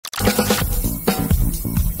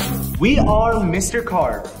We are Mr.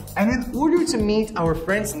 Carve, and in order to meet our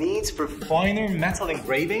friends' needs for finer metal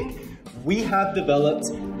engraving, we have developed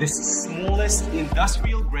this smallest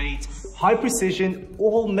industrial-grade, high-precision,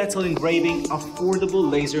 all-metal engraving affordable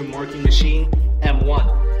laser marking machine,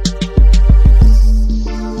 M1.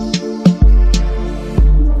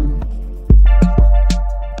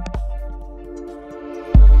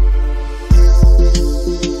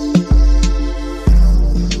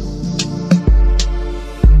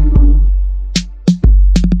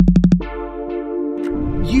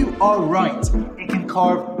 You are right, it can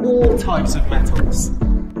carve all types of metals.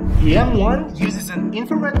 The M1 uses an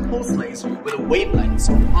infrared pulse laser with a wavelength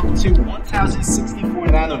of up to 1064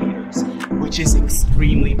 nanometers, which is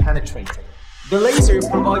extremely penetrating. The laser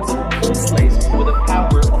provides a pulse laser with a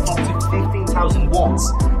power of up to 15,000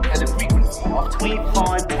 watts and a frequency of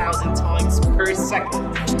 25,000 times per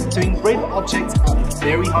second to engrave objects at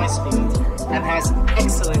very high speed and has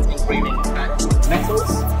excellent engraving effects on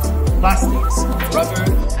metals, plastics,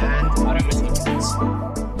 rubber, and other materials.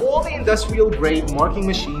 All the industrial-grade marking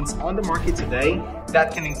machines on the market today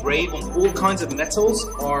that can engrave on all kinds of metals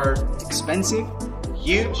are expensive,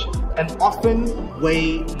 huge, and often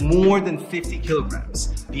weigh more than 50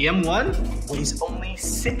 kilograms. The M1 weighs only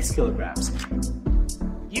 6 kilograms.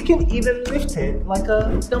 You can even lift it like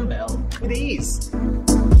a dumbbell with ease.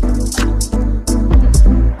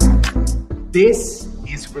 This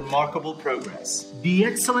is remarkable progress. The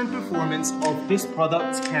excellent performance of this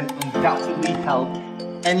product can undoubtedly help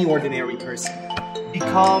any ordinary person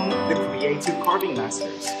become the creative carving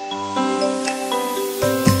masters.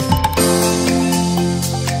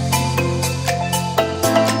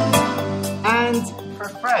 And for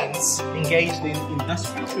friends engaged in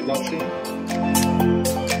industrial production,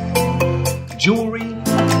 jewelry,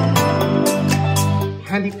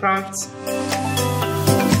 handicrafts,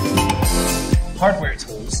 hardware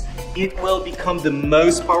tools, it will become the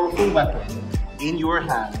most powerful weapon in your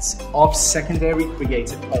hands of secondary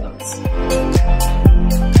creative products.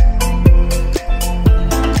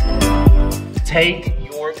 Take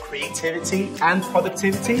your creativity and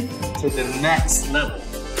productivity to the next level.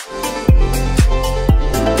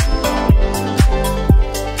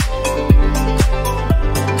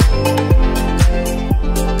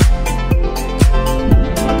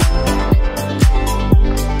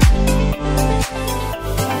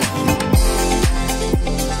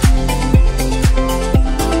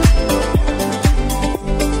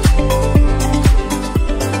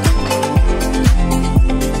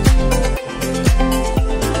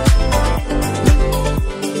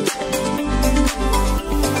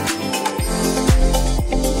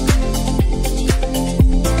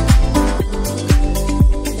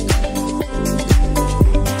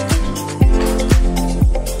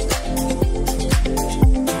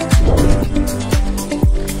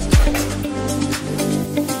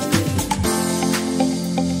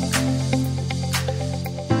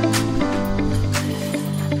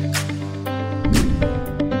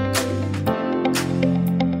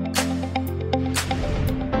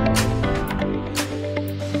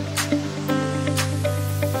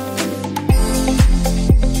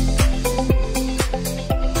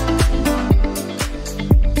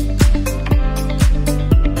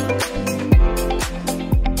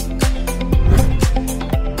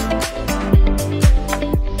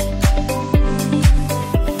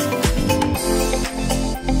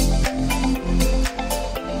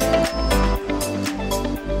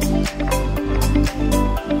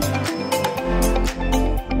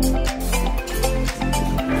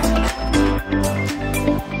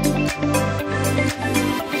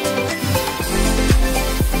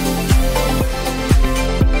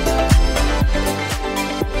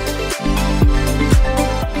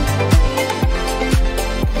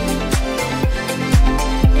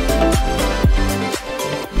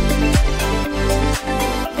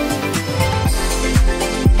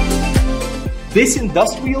 This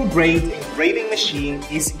industrial-grade engraving machine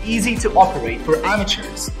is easy to operate for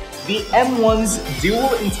amateurs. The M1's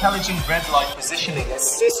dual intelligent red light positioning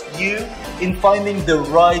assists you in finding the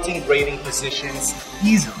right engraving positions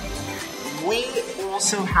easily. We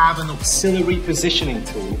also have an auxiliary positioning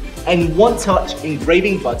tool and one-touch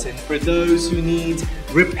engraving button for those who need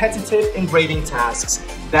repetitive engraving tasks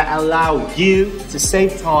that allow you to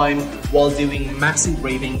save time while doing mass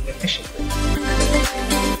engraving efficiently.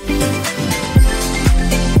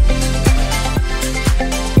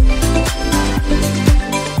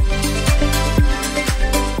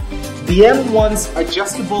 The M1's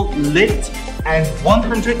adjustable lift and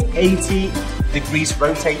 180 degrees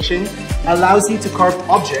rotation allows you to carve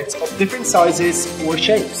objects of different sizes or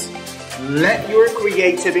shapes. Let your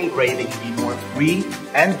creative engraving be more free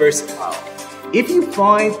and versatile. If you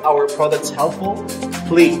find our products helpful,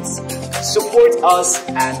 please support us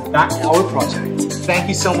and back our project. Thank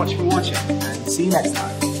you so much for watching, and see you next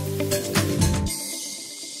time.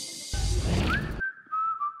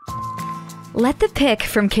 Let the PIC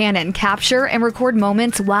from Canon capture and record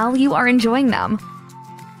moments while you are enjoying them.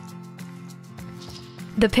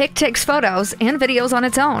 The PIC takes photos and videos on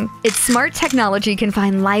its own. Its smart technology can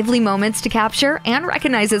find lively moments to capture and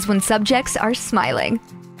recognizes when subjects are smiling.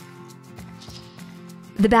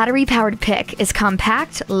 The battery-powered PIC is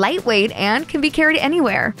compact, lightweight, and can be carried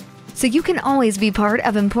anywhere, so you can always be part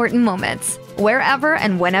of important moments, wherever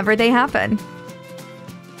and whenever they happen.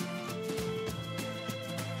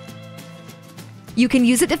 You can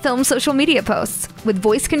use it to film social media posts, with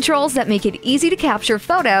voice controls that make it easy to capture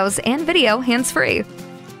photos and video hands-free.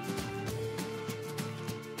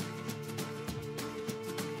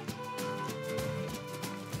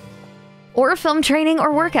 Or film training or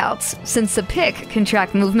workouts, since the PIC can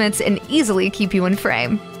track movements and easily keep you in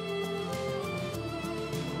frame.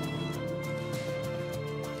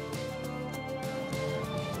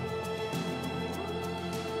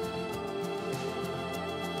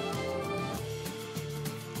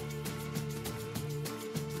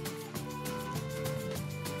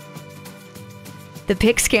 The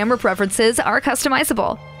PIC's camera preferences are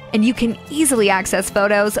customizable, and you can easily access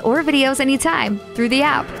photos or videos anytime through the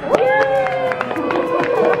app.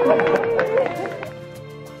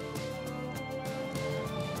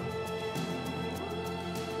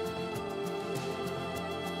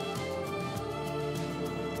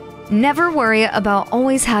 Never worry about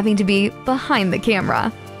always having to be behind the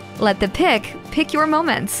camera. Let the PIC pick your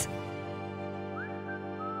moments.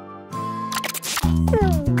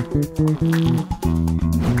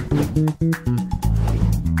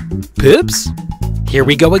 Poops? Here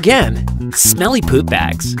we go again. Smelly poop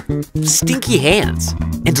bags, stinky hands,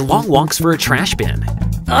 and long walks for a trash bin.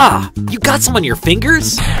 Ah, you got some on your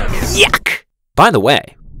fingers? Yuck! By the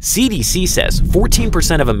way, CDC says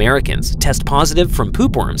 14% of Americans test positive from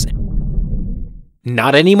poop worms.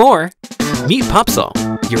 Not anymore. Meet PUPSULE,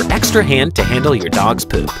 your extra hand to handle your dog's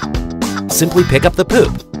poop. Simply pick up the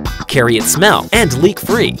poop, carry its smell and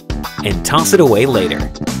leak-free, and toss it away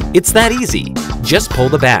later. It's that easy. Just pull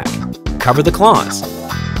the bag, cover the claws,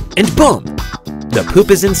 and boom! The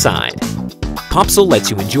poop is inside. PUPSULE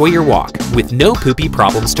lets you enjoy your walk with no poopy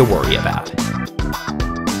problems to worry about.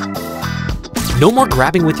 No more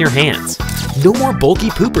grabbing with your hands. No more bulky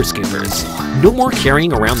pooper scoopers. No more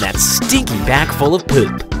carrying around that stinky bag full of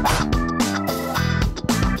poop.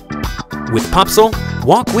 With PUPSULE,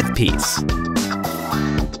 walk with peace.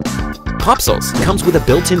 PUPSULE's comes with a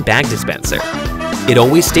built-in bag dispenser. It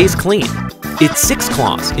always stays clean. Its 6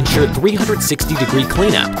 claws ensure 360-degree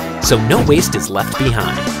cleanup, so no waste is left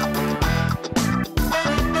behind.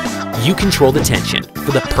 You control the tension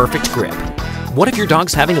for the perfect grip. What if your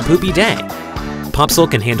dog's having a poopy day? PUPSULE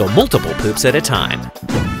can handle multiple poops at a time.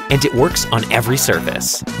 And it works on every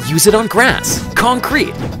surface. Use it on grass,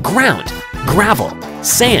 concrete, ground, gravel,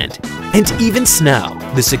 sand, and even snow.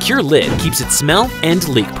 The secure lid keeps it smell and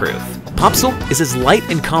leak-proof. PUPSULE is as light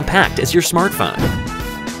and compact as your smartphone.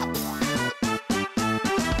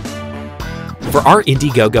 For our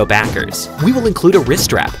Indiegogo backers, we will include a wrist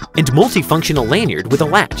strap and multifunctional lanyard with a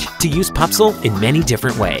latch to use PUPSULE in many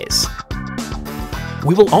different ways.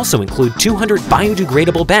 We will also include 200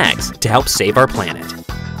 biodegradable bags to help save our planet.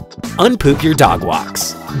 Unpoop your dog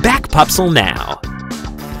walks. Back PUPSULE now!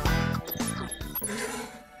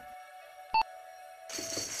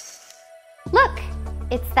 Look!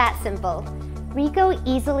 It's that simple. RECO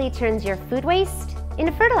easily turns your food waste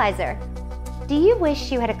into fertilizer. Do you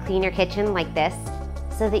wish you had a cleaner kitchen like this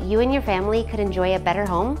so that you and your family could enjoy a better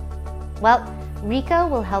home? Well, RECO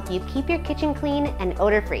will help you keep your kitchen clean and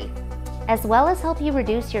odor-free, as well as help you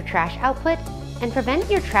reduce your trash output and prevent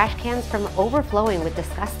your trash cans from overflowing with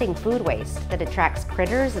disgusting food waste that attracts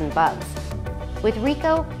critters and bugs. With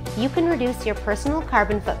RECO, you can reduce your personal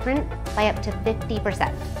carbon footprint by up to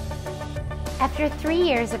 50%. After 3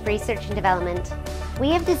 years of research and development, we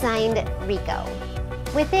have designed RECO.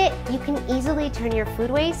 With it, you can easily turn your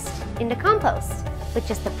food waste into compost with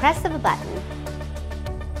just the press of a button.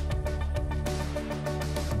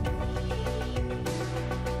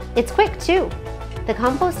 It's quick too. The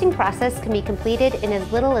composting process can be completed in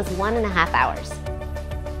as little as 1.5 hours.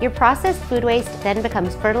 Your processed food waste then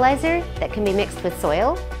becomes fertilizer that can be mixed with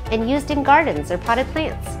soil and used in gardens or potted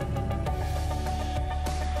plants.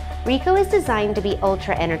 RECO is designed to be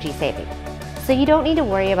ultra energy saving, so you don't need to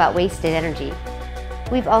worry about wasted energy.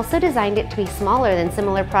 We've also designed it to be smaller than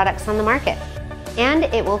similar products on the market, and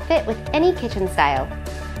it will fit with any kitchen style.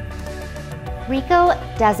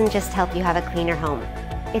 RECO doesn't just help you have a cleaner home,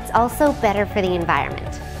 it's also better for the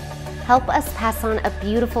environment. Help us pass on a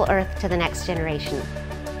beautiful Earth to the next generation.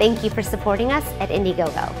 Thank you for supporting us at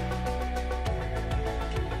INDIEGOGO.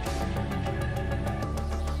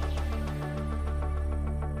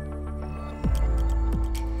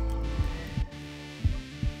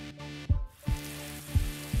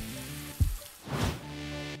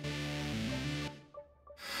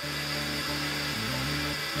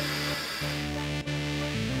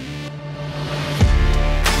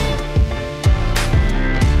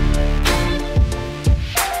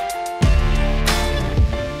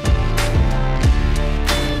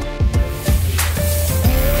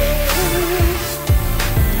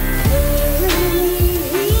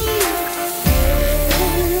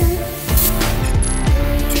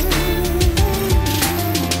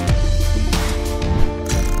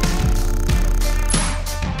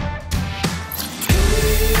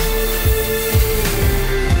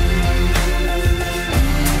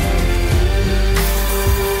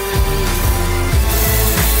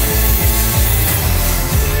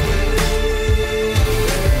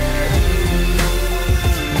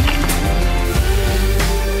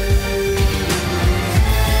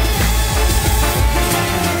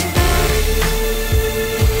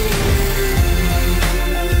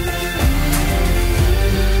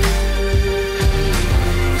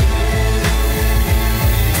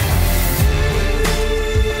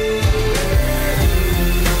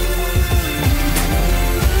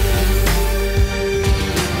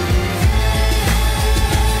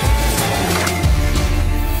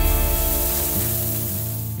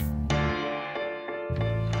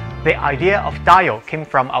 The idea of DAYOO came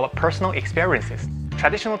from our personal experiences.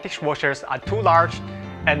 Traditional dishwashers are too large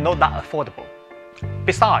and not that affordable.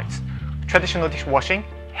 Besides, traditional dishwashing,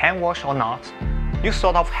 hand wash or not, you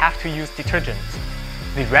sort of have to use detergents.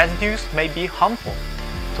 The residues may be harmful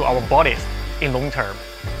to our bodies in long term.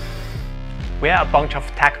 We are a bunch of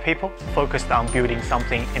tech people focused on building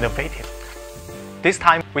something innovative. This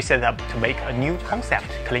time we set up to make a new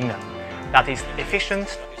concept cleaner that is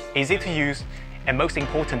efficient, easy to use, and most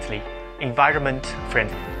importantly, environment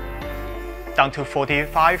friendly. Down to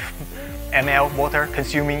 45 ml water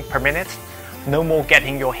consuming per minute, no more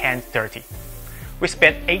getting your hands dirty. We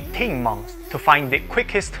spent 18 months to find the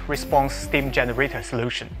quickest response steam generator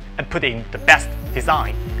solution and put in the best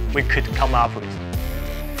design we could come up with.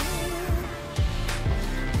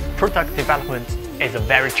 Product development is a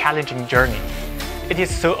very challenging journey. It is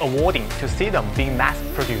so rewarding to see them being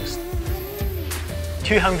mass-produced.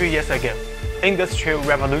 200 years ago, Industrial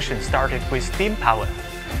Revolution started with steam power.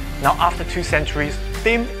 Now after 2 centuries,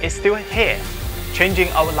 steam is still here, changing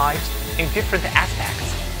our lives in different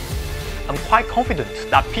aspects. I'm quite confident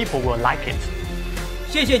that people will like it.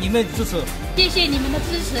 谢谢你们的支持，谢谢你们的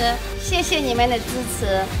支持，谢谢你们的支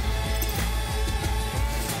持。